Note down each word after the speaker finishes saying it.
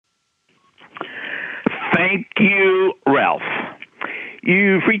Thank you, Ralph.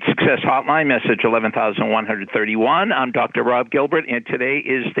 You've reached Success Hotline, message 11,131. I'm Dr. Rob Gilbert, and today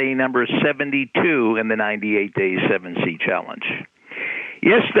is day number 72 in the 98-day 7C challenge.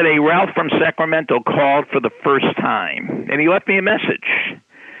 Yesterday, Ralph from Sacramento called for the first time, and he left me a message.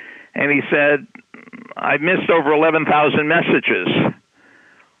 And he said, I've missed over 11,000 messages.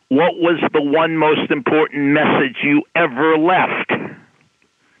 What was the one most important message you ever left?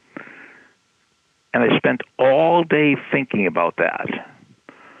 And I spent all day thinking about that.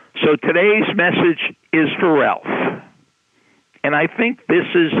 So today's message is for Ralph. And I think this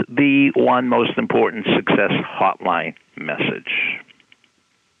is the one most important Success Hotline message.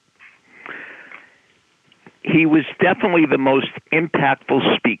 He was definitely the most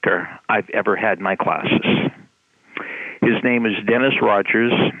impactful speaker I've ever had in my classes. His name is Dennis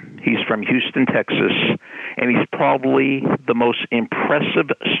Rogers. He's from Houston, Texas, and he's probably the most impressive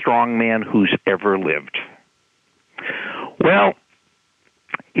strongman who's ever lived. Well,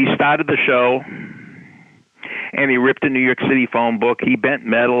 he started the show, and he ripped a New York City phone book. He bent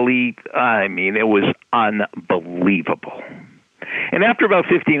metal. It was unbelievable. And after about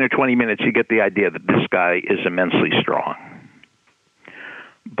 15 or 20 minutes, you get the idea that this guy is immensely strong.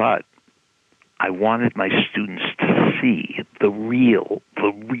 But I wanted my students to see the real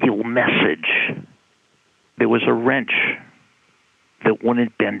message. There was a wrench that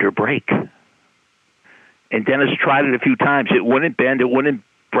wouldn't bend or break. And Dennis tried it a few times. It wouldn't bend, it wouldn't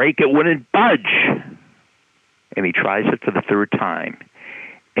break, it wouldn't budge. And he tries it for the third time.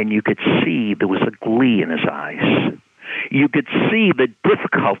 And you could see there was a glee in his eyes. You could see the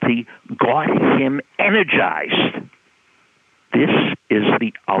difficulty got him energized. This is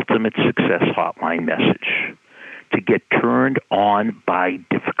the ultimate Success Hotline message. To get turned on by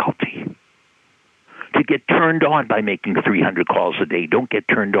difficulty. To get turned on by making 300 calls a day. Don't get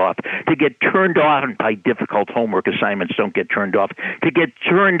turned off. To get turned on by difficult homework assignments. Don't get turned off. To get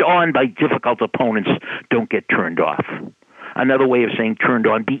turned on by difficult opponents. Don't get turned off. Another way of saying turned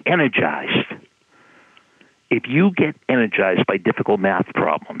on, be energized. If you get energized by difficult math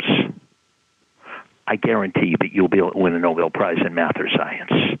problems, I guarantee that you'll be able to win a Nobel Prize in math or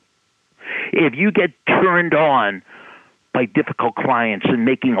science. If you get turned on by difficult clients and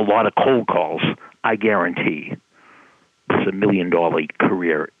making a lot of cold calls, I guarantee it's $1 million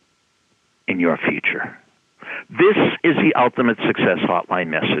career in your future. This is the ultimate Success Hotline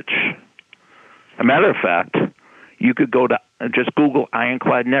message. A matter of fact, you could go to just Google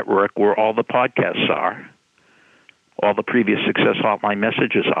Ironclad Network, where all the podcasts are, all the previous Success Hotline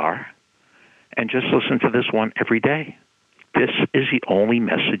messages are, and just listen to this one every day. This is the only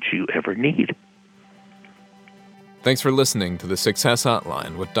message you ever need. Thanks for listening to the Success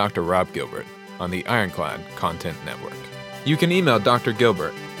Hotline with Dr. Rob Gilbert on the Ironclad Content Network. You can email Dr.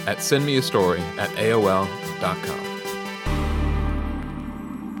 Gilbert at sendmeastory@aol.com.